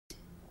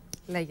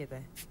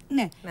Λέγεται.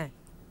 Ναι. Ναι.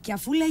 Και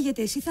αφού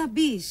λέγεται, εσύ θα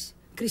μπεις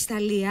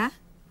Κρυσταλλία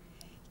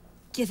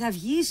και θα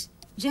βγεις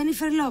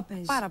Τζένιφερ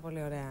Λόπεζ. Πάρα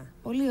πολύ ωραία.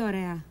 Πολύ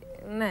ωραία.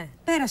 Ναι.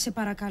 Πέρασε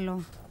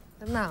παρακαλώ.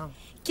 Περνάω.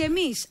 Και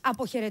εμείς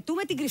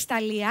αποχαιρετούμε την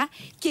Κρυσταλλία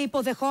και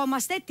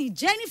υποδεχόμαστε τη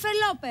Τζένιφερ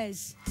Λόπεζ.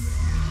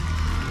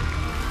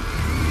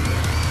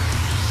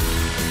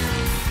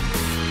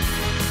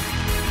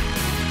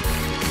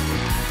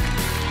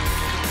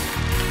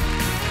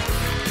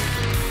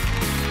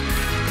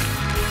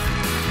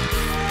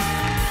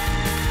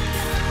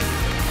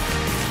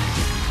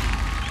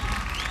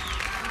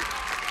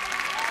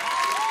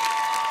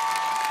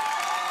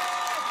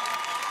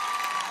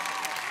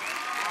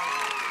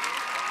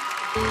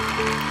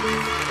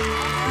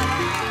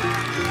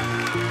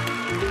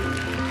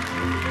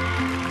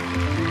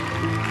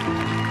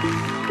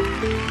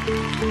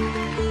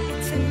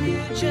 It's a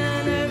new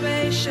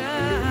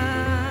generation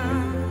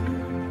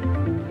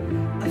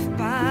of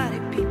party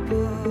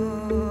people.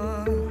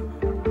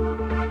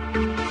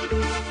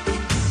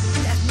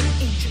 Let me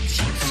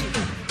introduce you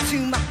to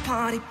my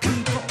party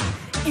people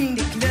in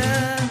the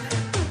club.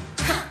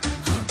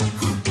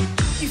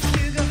 If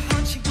you go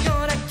hard, you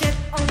gotta get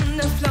on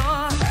the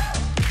floor.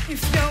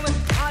 If you're a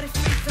party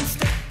freak, then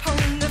step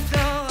on the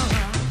floor.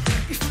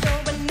 If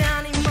you're an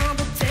animal,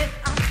 then take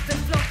off the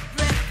floor.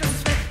 Break a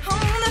sweat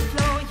on the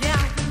floor,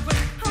 yeah, we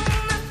work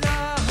on the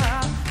floor.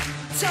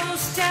 Don't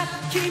stop,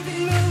 keep it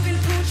moving,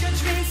 put your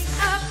drinks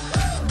up.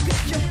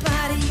 Pick your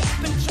body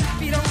up and drop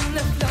it on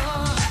the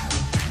floor.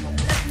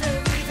 Let the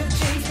rhythm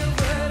change the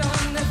world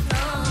on the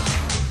floor.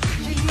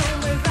 You know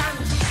we're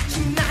running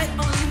tonight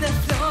on the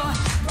floor.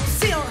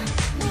 Brazil,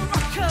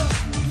 Morocco,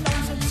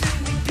 London to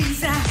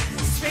Ibiza,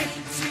 straight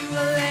to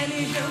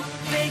Orlando,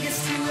 Vegas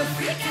to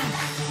Africa.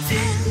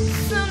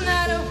 Dance the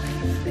night away,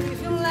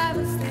 live your life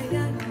and stay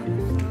on the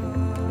floor.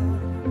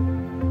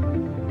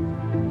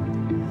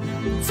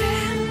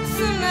 Dance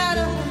the night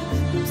away,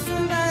 love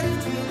somebody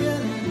to the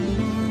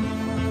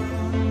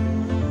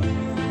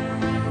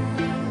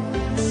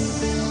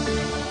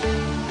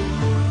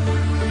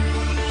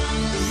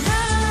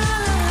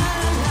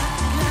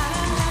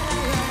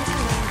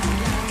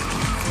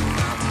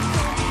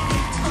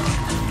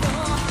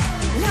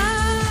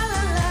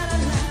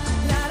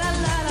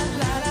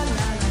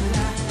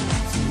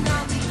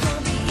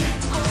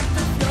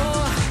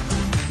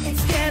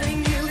It's getting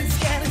new, it's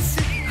getting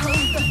sick on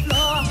the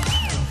floor.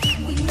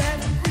 We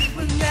never quit,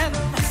 we'll never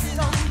rest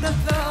on the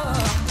floor.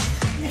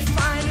 If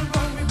find a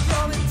wrong, we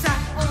blow it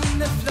tight on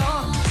the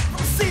floor.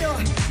 Brazil,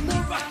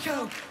 Morocco,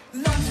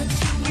 London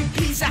to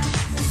Ibiza,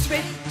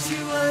 straight to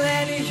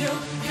Orlando,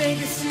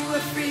 Vegas to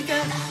Africa.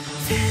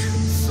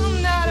 Dance all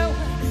night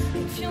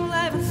away, if you'll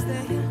ever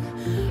stay.